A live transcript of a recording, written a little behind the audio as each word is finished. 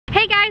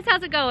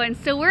how's it going?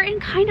 So we're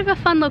in kind of a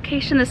fun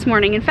location this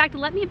morning. In fact,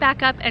 let me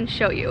back up and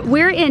show you.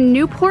 We're in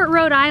Newport,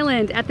 Rhode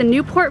Island at the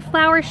Newport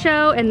Flower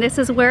Show, and this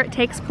is where it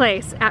takes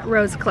place at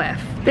Rose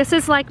Cliff. This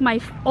is like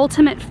my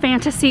ultimate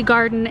fantasy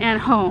garden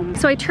and home.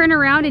 So I turn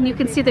around and you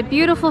can see the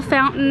beautiful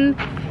fountain,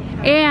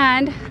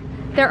 and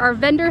there are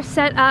vendors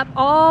set up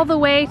all the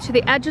way to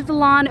the edge of the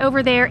lawn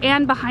over there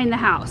and behind the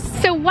house.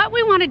 So what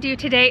we want to do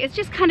today is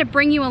just kind of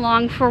bring you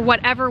along for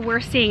whatever we're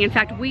seeing. In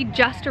fact, we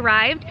just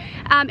arrived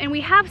and we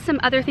have some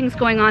other things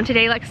going on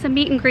today, like some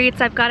meet and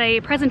greets. I've got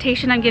a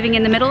presentation I'm giving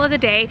in the middle of the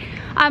day.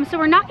 So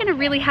we're not going to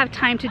really have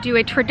time to do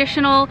a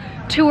traditional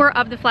tour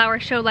of the flower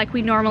show like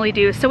we normally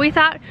do. So we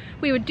thought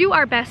we would do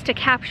our best to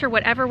capture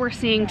whatever we're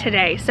seeing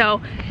today.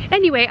 So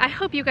anyway, I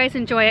hope you guys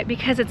enjoy it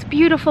because it's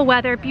beautiful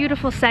weather,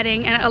 beautiful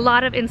setting, and a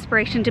lot of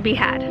inspiration to be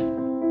had.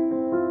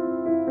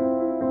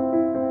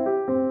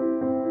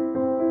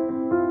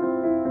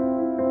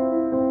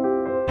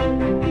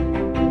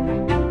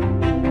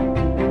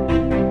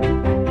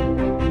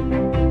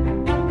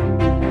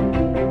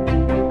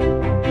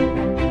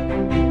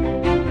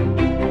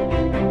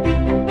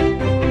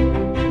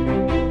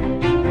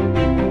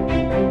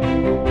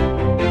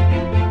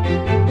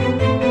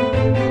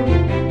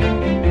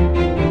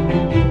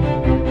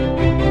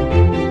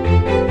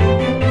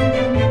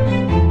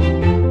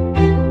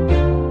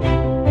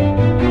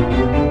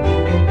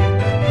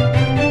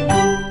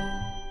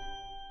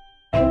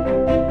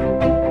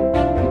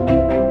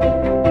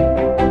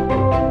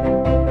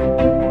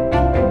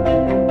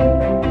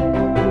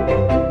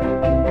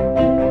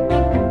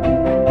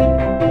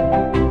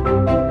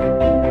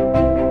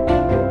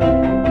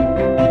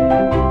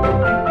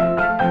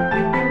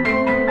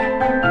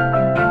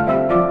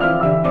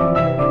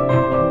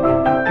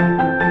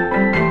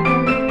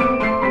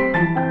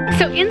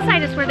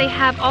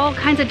 Have all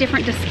kinds of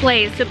different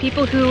displays, so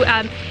people who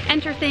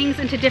enter things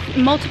into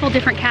multiple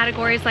different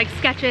categories like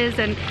sketches,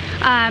 and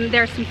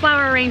there's some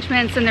flower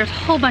arrangements, and there's a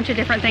whole bunch of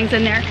different things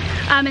in there.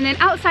 And then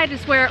outside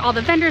is where all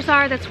the vendors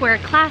are. That's where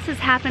classes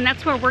happen.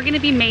 That's where we're going to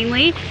be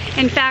mainly.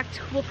 In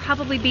fact, we'll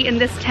probably be in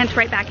this tent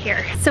right back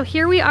here. So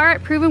here we are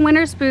at Proven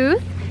Winners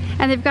booth,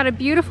 and they've got a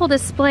beautiful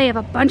display of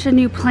a bunch of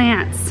new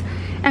plants.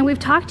 And we've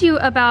talked to you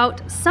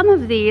about some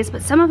of these,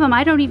 but some of them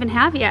I don't even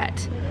have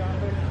yet.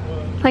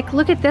 Like,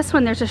 look at this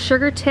one. There's a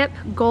sugar tip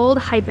gold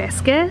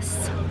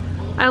hibiscus.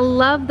 I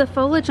love the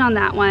foliage on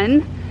that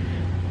one.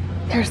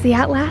 There's the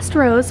At Last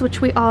rose,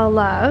 which we all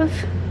love.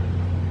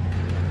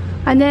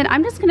 And then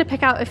I'm just gonna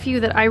pick out a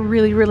few that I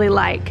really, really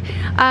like.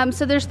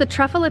 So there's the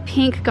Truffula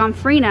Pink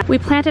Gomphrena. We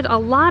planted a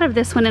lot of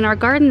this one in our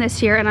garden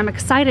this year, and I'm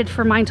excited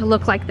for mine to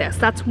look like this.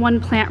 That's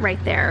one plant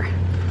right there.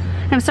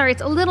 I'm sorry,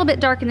 it's a little bit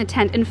dark in the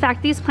tent. In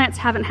fact, these plants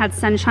haven't had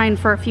sunshine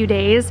for a few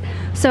days.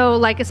 So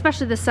like,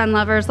 especially the sun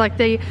lovers, like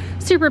the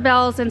Super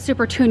Bells and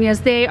Super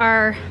Tunias,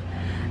 they're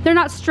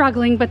not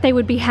struggling, but they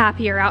would be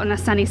happier out in a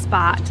sunny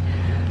spot.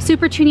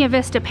 Super Tunia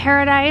Vista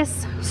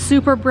Paradise,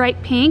 super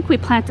bright pink. We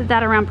planted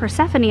that around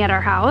Persephone at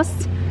our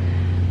house.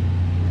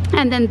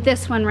 And then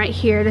this one right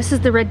here, this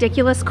is the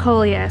Ridiculous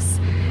Coleus.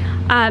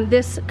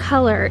 This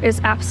color is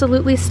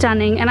absolutely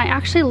stunning, and I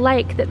actually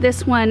like that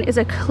this one is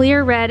a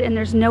clear red and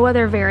there's no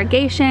other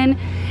variegation.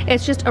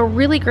 It's just a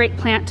really great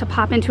plant to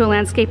pop into a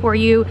landscape where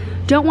you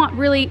don't want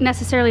really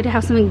necessarily to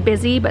have something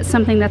busy, but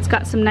something that's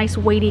got some nice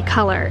weighty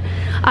color.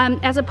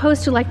 As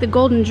opposed to like the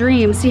Golden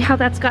Dream, see how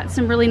that's got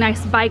some really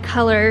nice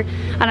bicolor,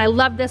 and I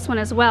love this one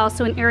as well.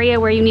 So an area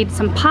where you need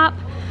some pop,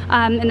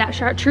 and that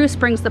chartreuse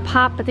brings the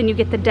pop, but then you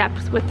get the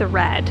depth with the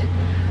red,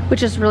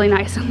 which is really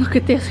nice. And look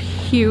at this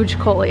huge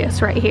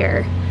coleus right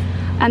here.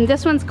 And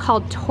this one's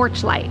called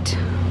Torchlight.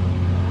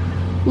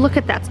 Look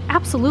at that, it's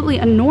absolutely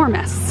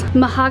enormous.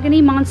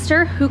 Mahogany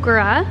Monster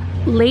Heuchera,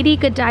 Lady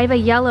Godiva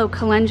Yellow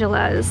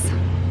Calendulas,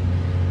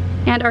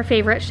 and our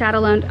favorite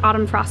Shadowland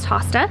Autumn Frost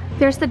Hosta.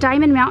 There's the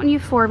Diamond Mountain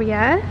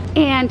Euphorbia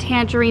and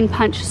Tangerine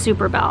Punch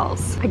Super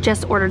Bells. I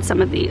just ordered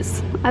some of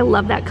these. I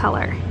love that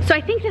color. So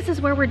I think this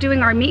is where we're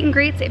doing our meet and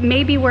greets. It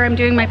may be where I'm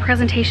doing my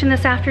presentation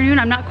this afternoon.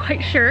 I'm not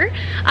quite sure.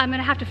 I'm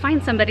gonna have to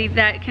find somebody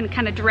that can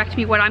kind of direct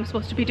me what I'm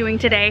supposed to be doing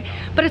today.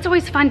 But it's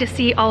always fun to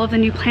see all of the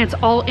new plants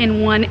all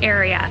in one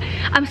area.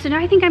 So now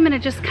I think I'm gonna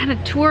just kind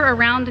of tour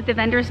around the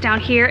vendors down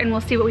here and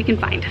we'll see what we can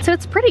find. So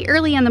it's pretty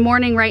early in the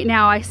morning right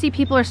now. I see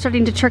people are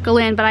starting to trickle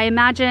in, but I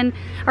imagine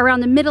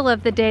around the middle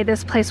of the day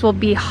this place will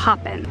be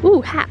hopping.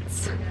 Ooh,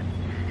 hats.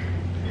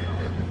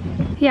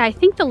 Yeah, I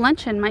think the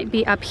luncheon might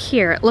be up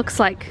here. It looks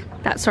like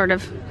that sort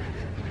of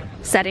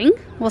setting.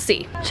 We'll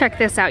see. Check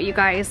this out, you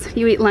guys.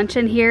 You eat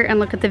luncheon here and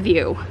look at the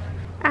view.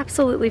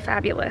 Absolutely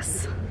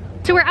fabulous.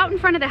 So we're out in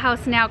front of the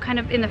house now, kind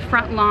of in the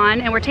front lawn,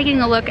 and we're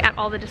taking a look at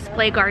all the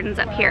display gardens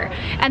up here.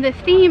 And the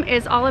theme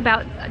is all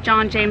about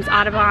John James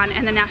Audubon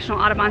and the National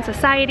Audubon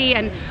Society,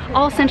 and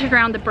all centered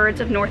around the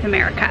birds of North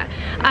America.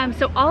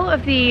 So all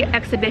of the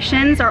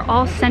exhibitions are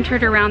all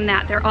centered around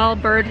that. They're all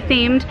bird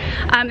themed,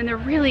 and they're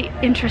really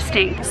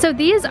interesting. So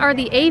these are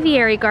the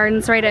aviary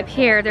gardens right up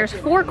here. There's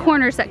 4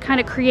 corners that kind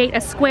of create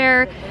a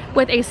square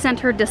with a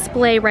centered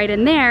display right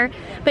in there,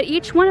 but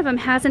each one of them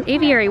has an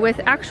aviary with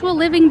actual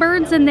living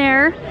birds in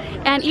there.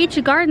 And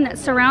each garden that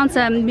surrounds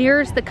them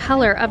mirrors the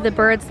color of the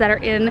birds that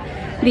are in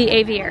the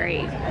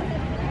aviary.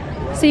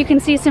 So you can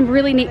see some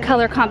really neat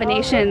color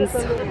combinations.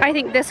 I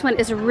think this one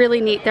is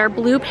really neat. There are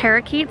blue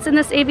parakeets in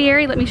this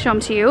aviary. Let me show them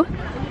to you.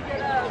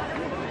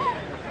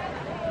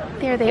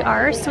 There they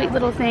are, sweet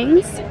little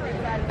things.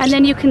 And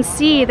then you can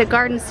see the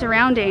gardens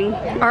surrounding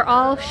are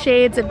all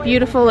shades of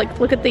beautiful, like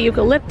look at the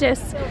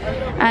eucalyptus,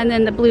 and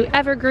then the blue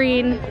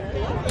evergreen.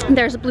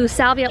 There's blue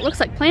salvia, it looks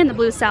like playing the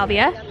blue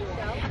salvia.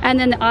 And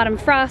then the autumn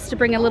frost to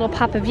bring a little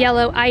pop of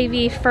yellow,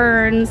 ivy,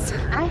 ferns.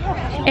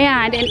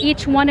 And in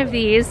each one of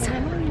these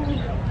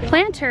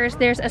planters,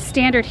 there's a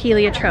standard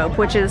heliotrope,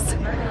 which is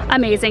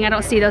amazing. I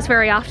don't see those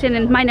very often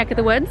in my neck of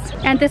the woods.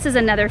 And this is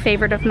another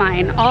favorite of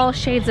mine, all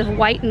shades of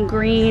white and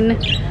green.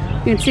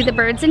 You can see the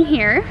birds in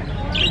here.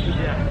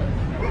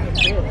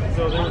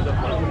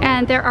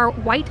 And there are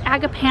white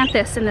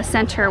agapanthus in the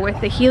center with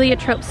the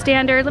heliotrope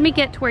standard. Let me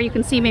get to where you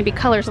can see maybe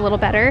colors a little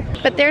better.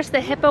 But there's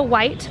the hippo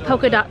white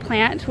polka dot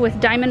plant with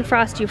diamond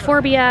frost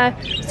euphorbia,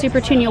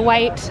 supertunia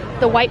white,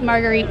 the white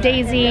marguerite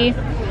daisy.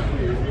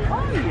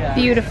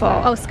 Beautiful.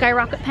 Oh,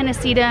 skyrocket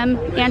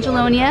pennisetum,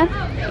 angelonia,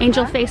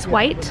 angel face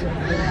white.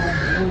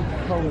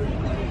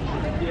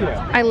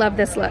 I love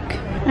this look.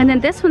 And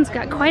then this one's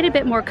got quite a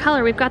bit more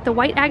color. We've got the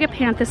white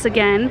agapanthus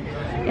again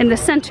in the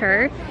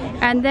center.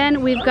 And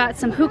then we've got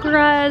some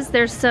heucheras.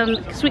 There's some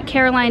sweet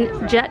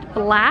Caroline jet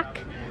black,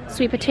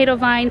 sweet potato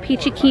vine,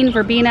 peachy keen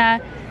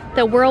verbena,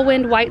 the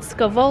whirlwind white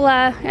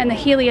scavola, and the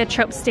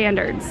heliotrope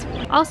standards.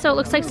 Also, it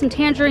looks like some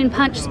tangerine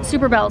punch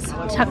super bells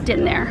tucked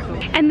in there.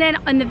 And then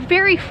on the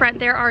very front,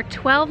 there are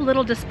 12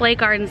 little display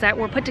gardens that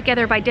were put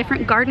together by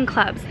different garden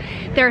clubs.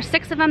 There are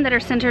 6 of them that are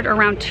centered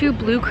around 2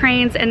 blue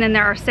cranes, and then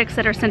there are 6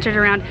 that are centered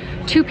around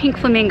 2 pink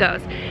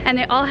flamingos. And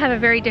they all have a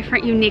very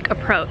different, unique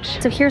approach.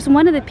 So here's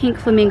one of the pink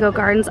flamingo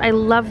gardens. I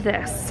love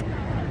this.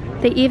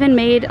 They even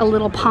made a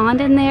little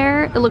pond in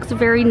there. It looks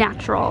very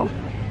natural.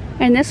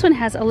 And this one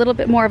has a little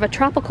bit more of a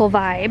tropical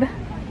vibe.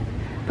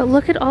 But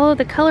look at all of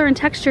the color and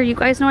texture. You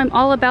guys know I'm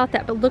all about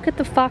that. But look at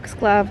the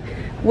foxglove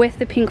with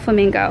the pink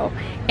flamingo.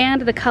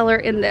 And the color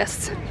in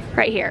this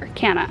right here.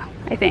 Canna,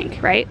 I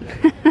think, right?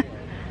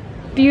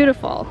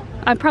 Beautiful.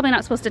 I'm probably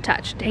not supposed to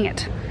touch, dang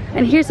it.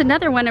 And here's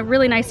another one, a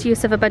really nice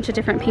use of a bunch of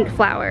different pink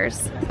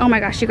flowers. Oh my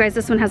gosh, you guys,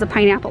 this one has a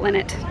pineapple in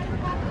it.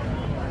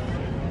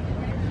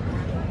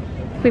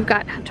 We've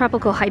got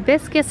tropical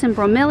hibiscus and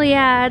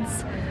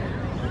bromeliads.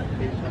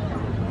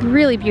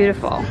 Really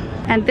beautiful.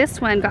 And this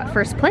one got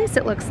first place,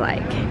 it looks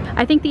like.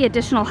 I think the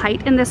additional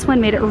height in this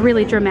one made it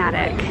really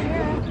dramatic.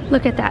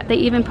 Look at that, they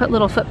even put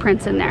little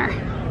footprints in there.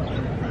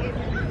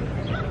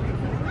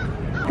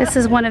 This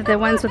is one of the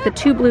ones with the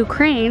 2 blue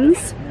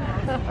cranes.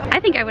 I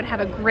think I would have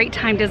a great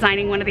time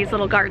designing one of these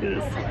little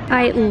gardens.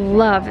 I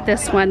love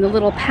this one, the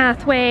little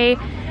pathway.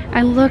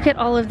 And look at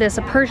all of this,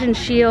 a Persian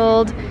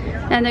shield,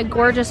 and the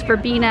gorgeous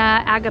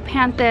verbena,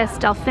 agapanthus,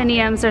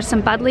 delphiniums. There's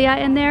some buddleia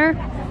in there.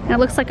 And it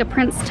looks like a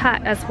Prince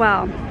Tut as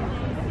well.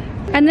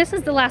 And this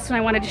is the last one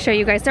I wanted to show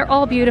you guys. They're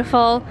all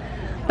beautiful,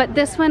 but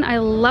this one, I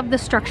love the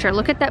structure.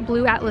 Look at that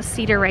blue atlas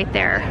cedar right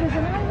there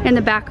in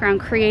the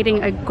background,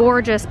 creating a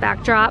gorgeous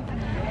backdrop.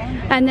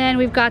 And then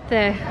we've got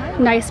the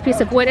nice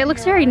piece of wood. It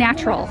looks very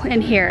natural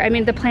in here. I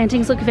mean, the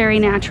plantings look very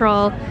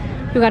natural.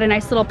 We've got a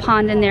nice little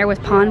pond in there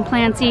with pond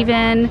plants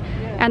even,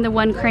 and the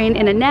 1 crane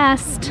in a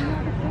nest.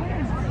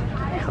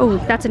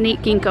 Oh, that's a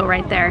neat ginkgo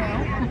right there.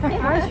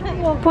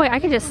 Boy, I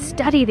could just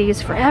study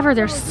these forever.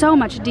 There's so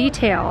much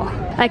detail.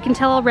 I can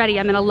tell already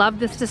I'm gonna love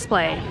this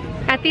display.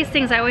 At these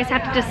things, I always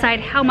have to decide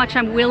how much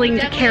I'm willing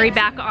to carry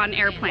back on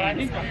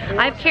airplanes.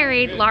 I've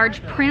carried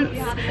large prints,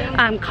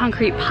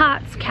 concrete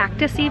pots,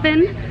 cactus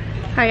even.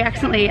 I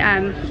accidentally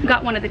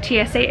got one of the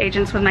TSA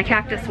agents with my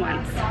cactus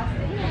once.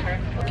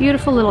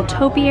 Beautiful little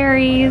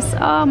topiaries.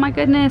 Oh my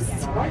goodness.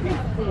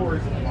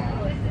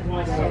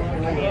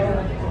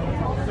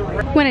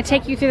 I'm going to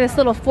take you through this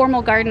little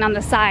formal garden on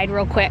the side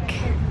real quick.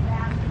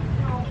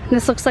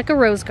 This looks like a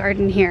rose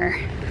garden here.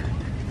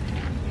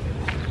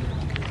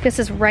 This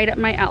is right up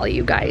my alley,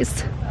 you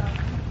guys.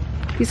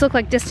 These look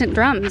like distant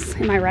drums,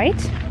 am I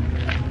right?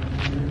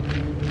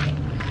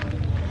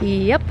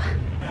 Yep,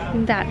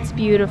 that's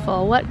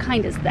beautiful. What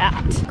kind is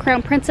that?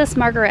 Crown Princess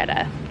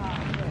Margareta.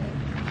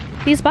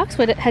 These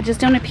boxwood hedges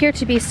don't appear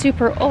to be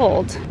super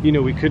old. You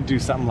know, we could do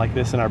something like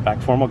this in our back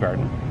formal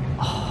garden.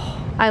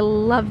 I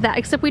love that,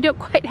 except we don't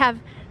quite have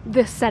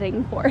this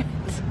setting for it.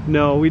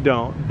 No, we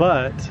don't,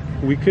 but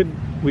we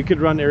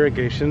could run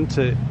irrigation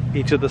to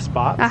each of the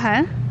spots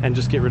and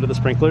just get rid of the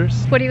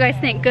sprinklers. What do you guys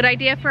think? Good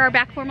idea for our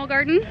back formal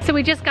garden? So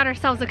we just got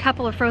ourselves a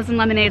couple of frozen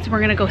lemonades.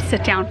 We're gonna go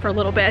sit down for a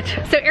little bit.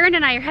 So Erin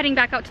and I are heading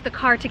back out to the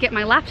car to get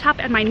my laptop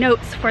and my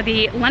notes for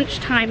the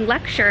lunchtime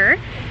lecture.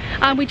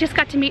 We just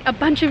got to meet a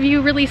bunch of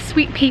you really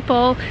sweet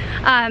people.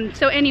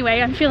 So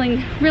anyway, I'm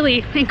feeling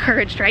really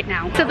encouraged right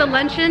now. So the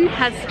luncheon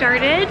has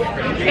started.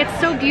 It's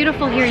so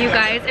beautiful here, you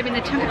guys. I mean,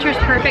 the temperature is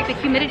perfect. The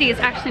humidity is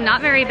actually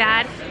not very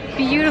bad.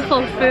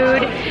 beautiful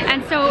food.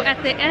 And so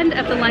at the end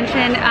of the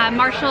luncheon,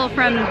 Marshall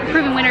from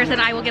Proven Winners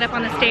and I will get up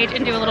on the stage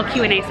and do a little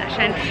Q&A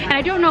session. And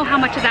I don't know how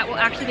much of that we'll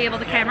actually be able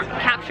to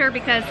capture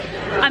because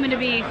I'm going to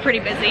be pretty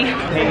busy.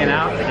 Hanging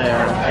out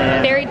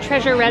there. Buried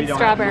treasure red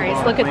strawberries.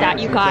 Look at that,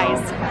 you guys.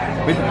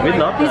 We'd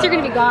love These are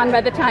going to be gone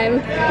by the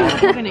time.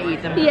 We're going to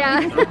eat them.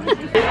 Yeah.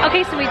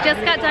 Okay, so we just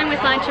got done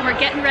with lunch and we're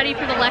getting ready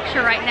for the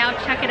lecture right now.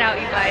 Check it out,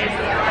 you guys.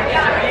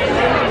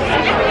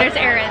 There's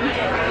Aaron.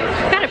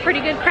 We've got a pretty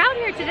good crowd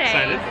here today.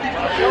 Excited?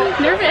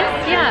 Nervous,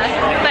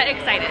 yeah, but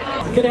excited.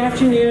 Good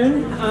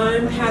afternoon.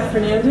 I'm Pat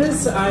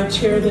Fernandez. I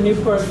chair the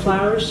Newport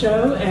Flower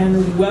Show,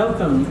 and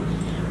welcome.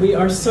 We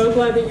are so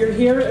glad that you're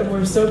here, and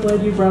we're so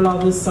glad you brought all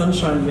this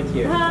sunshine with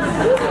you.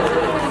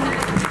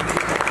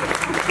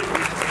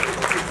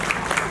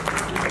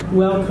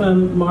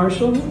 Welcome,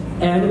 Marshall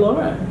and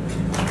Laura.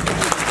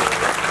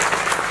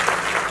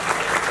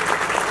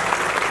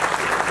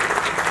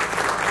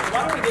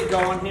 Why don't we get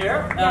going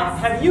here?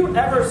 Have you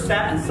ever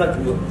sat in such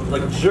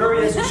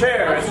luxurious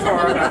chairs for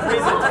a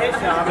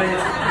presentation? I mean,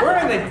 we're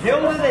in the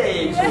Gilded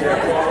Age here,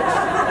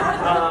 folks.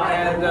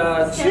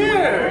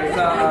 Cheers!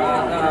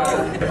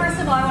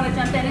 First of all, I want to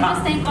jump in and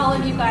just thank all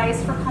of you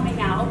guys for coming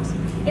out.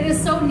 It is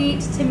so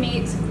neat to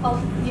meet,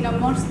 you know,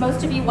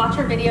 most of you watch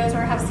our videos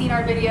or have seen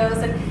our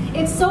videos, and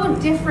it's so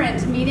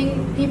different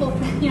meeting people,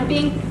 you know,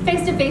 being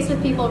face to face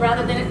with people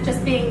rather than it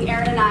just being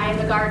Aaron and I in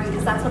the garden,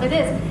 because that's what it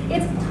is.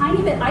 It's a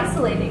tiny bit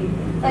isolating.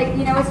 Like,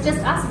 you know, it's just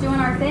us doing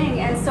our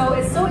thing, and so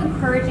it's so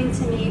encouraging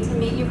to me to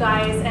meet you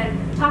guys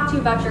and talk to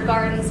you about your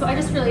garden. So I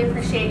just really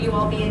appreciate you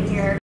all being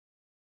here.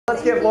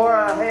 Let's give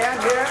Laura a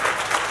hand here.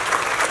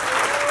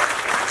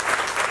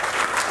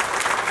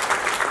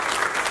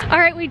 All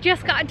right, we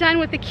just got done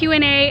with the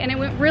Q&A and it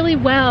went really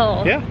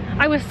well. Yeah.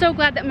 I was so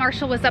glad that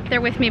Marshall was up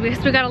there with me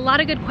because we got a lot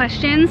of good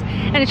questions,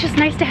 and it's just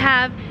nice to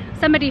have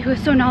somebody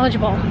who's so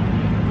knowledgeable.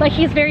 Like,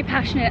 he's very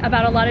passionate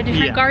about a lot of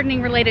different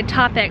gardening related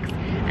topics,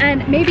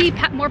 and maybe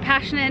more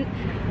passionate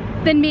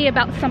than me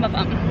about some of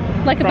them.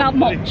 Like about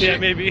mulch. Yeah,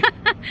 maybe.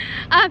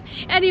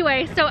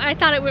 Anyway, so I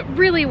thought it went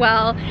really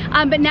well.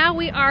 But now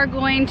we are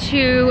going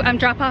to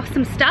drop off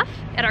some stuff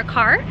at our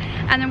car,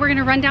 and then we're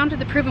gonna run down to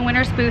the Proven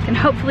Winners booth and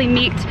hopefully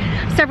meet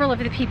several of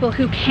the people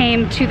who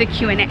came to the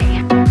Q&A.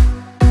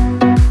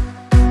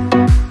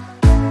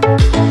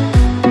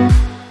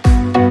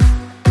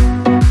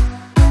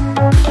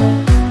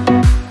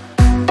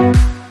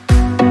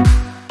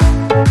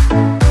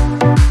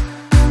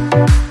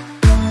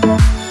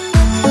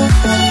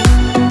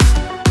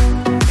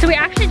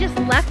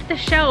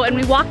 And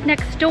we walked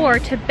next door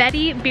to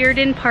Betty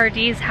Bearden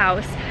Pardee's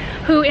house,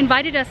 who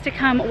invited us to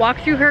come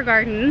walk through her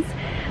gardens.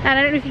 And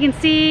I don't know if you can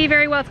see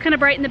very well, it's kind of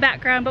bright in the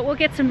background, but we'll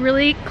get some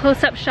really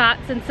close-up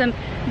shots and some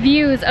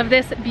views of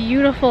this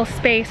beautiful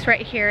space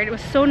right here. And it was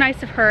so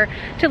nice of her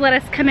to let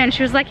us come in.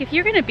 She was like, if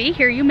you're gonna be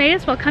here, you may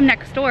as well come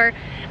next door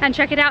and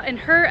check it out. And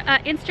her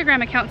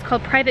Instagram account's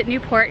called Private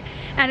Newport,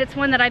 and it's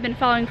one that I've been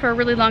following for a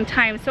really long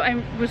time. So I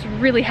was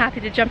really happy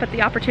to jump at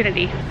the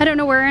opportunity. I don't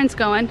know where Aaron's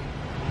going.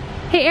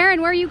 Hey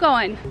Aaron, where are you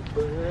going?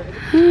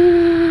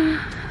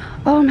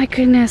 Oh my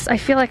goodness, I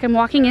feel like I'm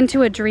walking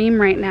into a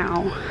dream right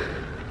now.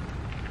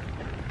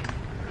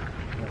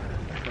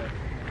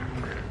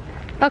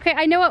 Okay,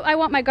 I know what I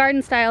want my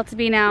garden style to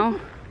be now.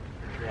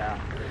 Yeah.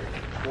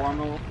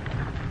 Formal.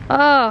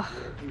 Oh.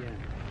 Yeah.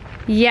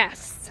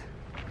 Yes.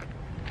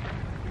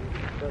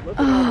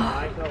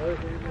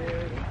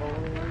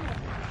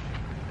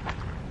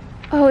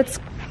 Oh, it's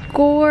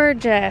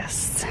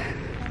gorgeous.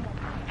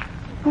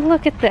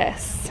 Look at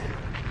this.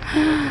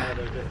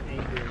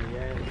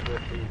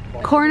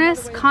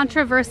 Cornus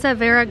controversa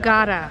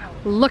variegata.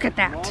 Look at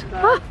that.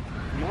 Oh,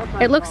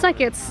 it looks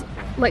like it's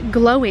like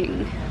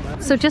glowing.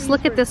 So just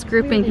look at this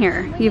grouping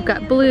here. You've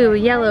got blue,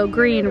 yellow,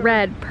 green,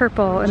 red,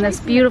 purple, and this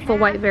beautiful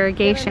white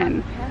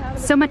variegation.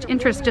 So much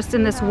interest just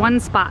in this one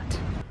spot.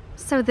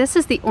 So this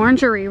is the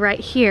orangery right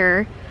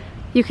here.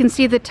 You can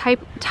see the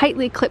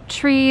tightly clipped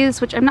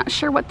trees, which I'm not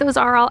sure what those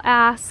are, I'll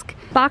ask.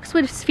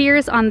 Boxwood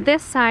spheres on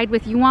this side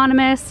with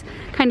euonymus,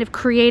 kind of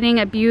creating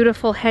a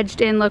beautiful hedged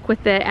in look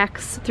with the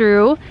X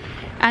through.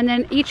 And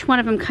then each one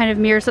of them kind of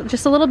mirrors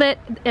just a little bit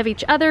of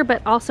each other,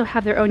 but also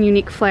have their own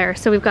unique flair.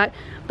 So we've got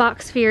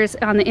box spheres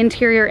on the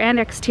interior and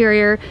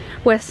exterior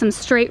with some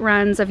straight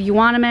runs of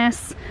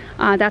euonymus.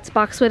 That's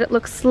boxwood, it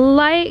looks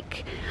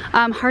like.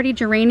 Hardy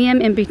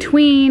geranium in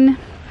between.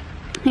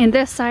 And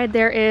this side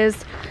there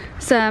is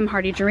some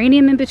hardy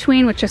geranium in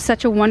between, which is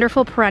such a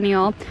wonderful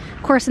perennial.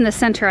 Of course, in the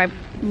center, I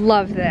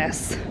love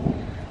this.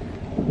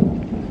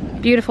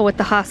 Beautiful with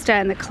the hosta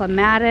and the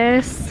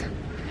clematis.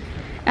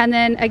 And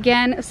then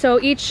again,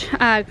 so each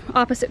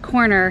opposite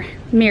corner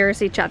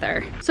mirrors each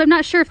other. So I'm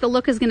not sure if the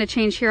look is gonna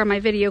change here on my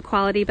video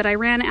quality, but I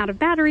ran out of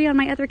battery on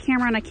my other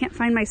camera and I can't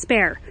find my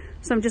spare.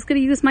 So I'm just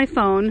gonna use my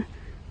phone,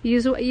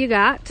 use what you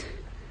got,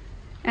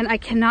 and I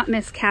cannot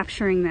miss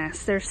capturing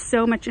this. There's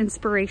so much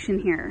inspiration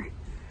here.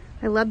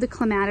 I love the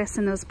clematis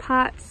in those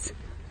pots.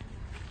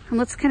 And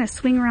let's kind of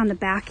swing around the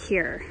back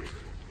here.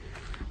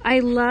 I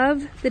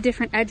love the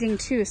different edging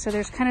too. So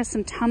there's kind of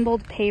some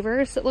tumbled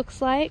pavers, it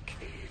looks like.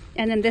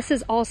 And then this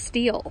is all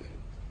steel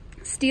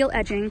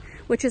edging,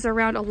 which is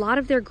around a lot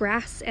of their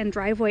grass and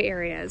driveway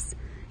areas.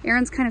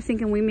 Aaron's kind of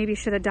thinking we maybe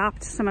should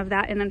adopt some of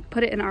that and then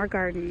put it in our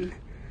garden.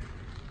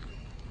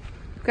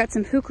 We've got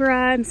some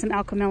heuchera and some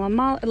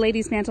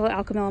ladies mantle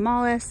alchemilla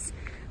mollis.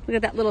 Look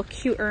at that little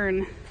cute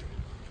urn.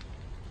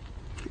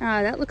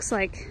 That looks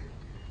like,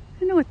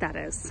 I know what that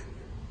is.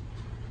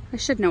 I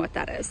should know what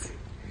that is.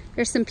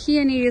 There's some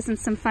peonies and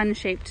some fun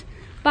shaped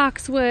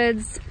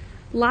boxwoods.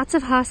 Lots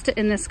of hosta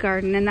in this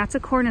garden, and that's a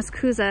Cornus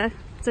cousa.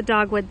 It's a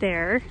dogwood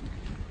there.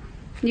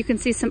 You can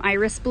see some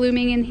iris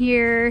blooming in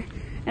here.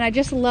 And I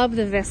just love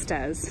the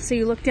vistas. So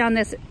you look down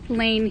this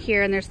lane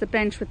here and there's the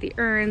bench with the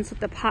urns with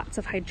the pots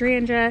of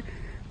hydrangea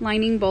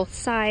lining both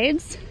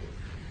sides.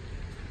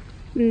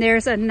 And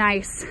there's a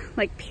nice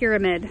like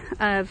pyramid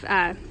of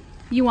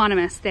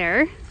euonymus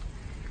there.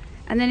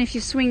 And then if you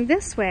swing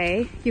this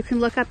way, you can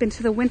look up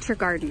into the winter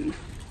garden.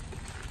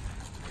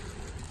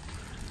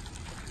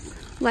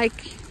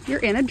 Like you're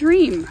in a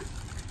dream.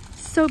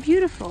 So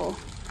beautiful.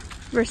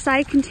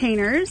 Versailles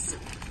containers.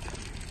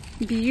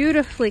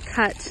 Beautifully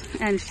cut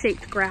and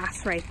shaped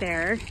grass right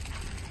there.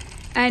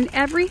 And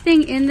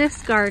everything in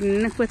this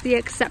garden, with the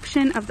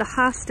exception of the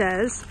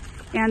hostas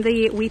and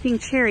the weeping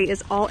cherry,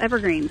 is all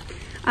evergreen.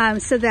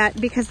 So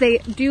that because they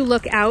do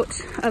look out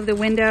of the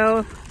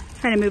window,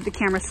 trying to move the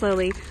camera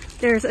slowly,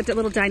 there's a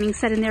little dining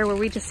set in there where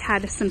we just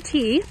had some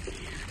tea.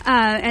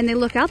 And they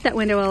look out that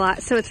window a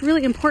lot. So it's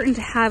really important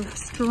to have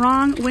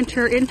strong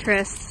winter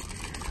interests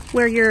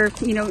where your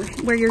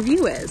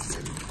view is.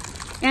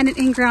 And an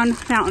in-ground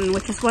fountain,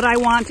 which is what I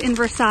want in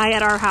Versailles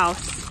at our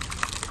house.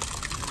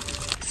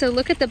 So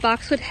look at the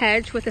boxwood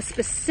hedge with a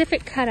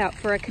specific cutout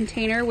for a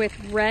container with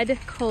red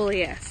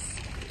coleus.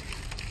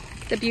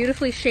 The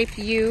beautifully shaped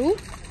U,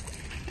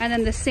 and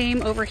then the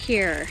same over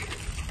here.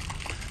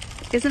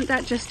 Isn't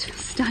that just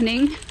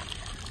stunning?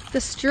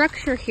 The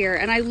structure here,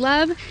 and I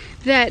love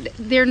that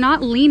they're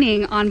not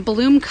leaning on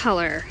bloom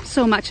color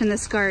so much in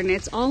this garden.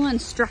 It's all on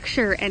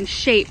structure and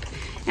shape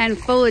and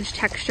foliage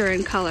texture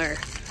and color.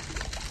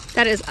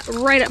 That is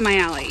right up my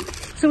alley.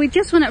 So we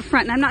just went up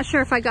front, and I'm not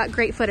sure if I got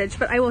great footage,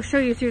 but I will show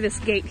you through this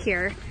gate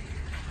here.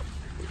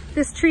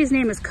 This tree's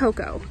name is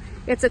Cocoa.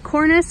 It's a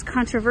Cornus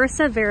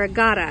controversa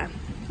variegata,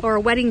 or a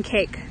wedding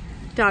cake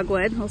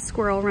dogwood, little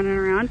squirrel running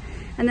around,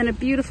 and then a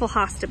beautiful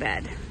hosta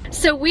bed.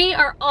 So we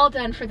are all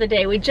done for the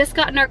day. We just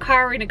got in our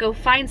car. We're gonna go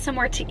find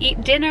somewhere to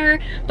eat dinner,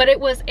 but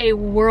it was a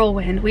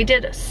whirlwind. We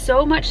did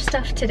so much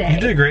stuff today. You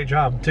did a great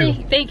job too.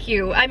 Thank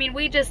you. I mean,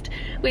 we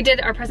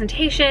did our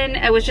presentation.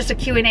 It was just a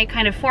Q&A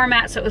kind of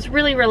format, so it was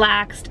really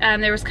relaxed.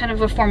 There was kind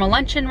of a formal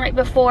luncheon right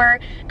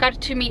before.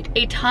 Got to meet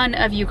a ton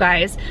of you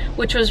guys,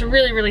 which was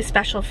really, really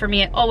special for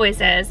me. It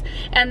always is.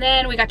 And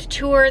then we got to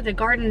tour the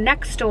garden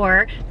next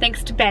door,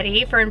 thanks to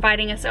Betty for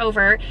inviting us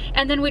over.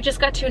 And then we just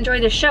got to enjoy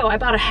the show. I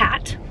bought a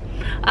hat.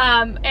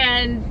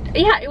 And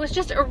yeah, it was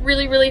just a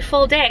really, really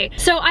full day.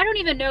 So I don't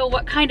even know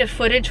what kind of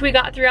footage we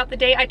got throughout the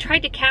day. I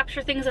tried to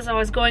capture things as I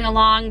was going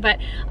along, but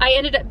I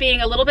ended up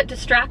being a little bit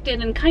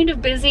distracted and kind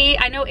of busy.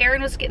 I know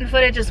Aaron was getting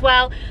footage as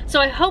well.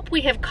 So I hope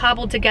we have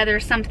cobbled together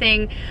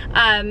something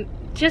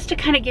just to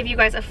kind of give you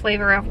guys a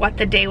flavor of what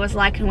the day was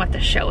like and what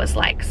the show was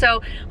like.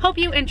 So hope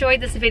you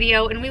enjoyed this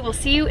video, and we will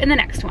see you in the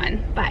next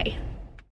one. Bye.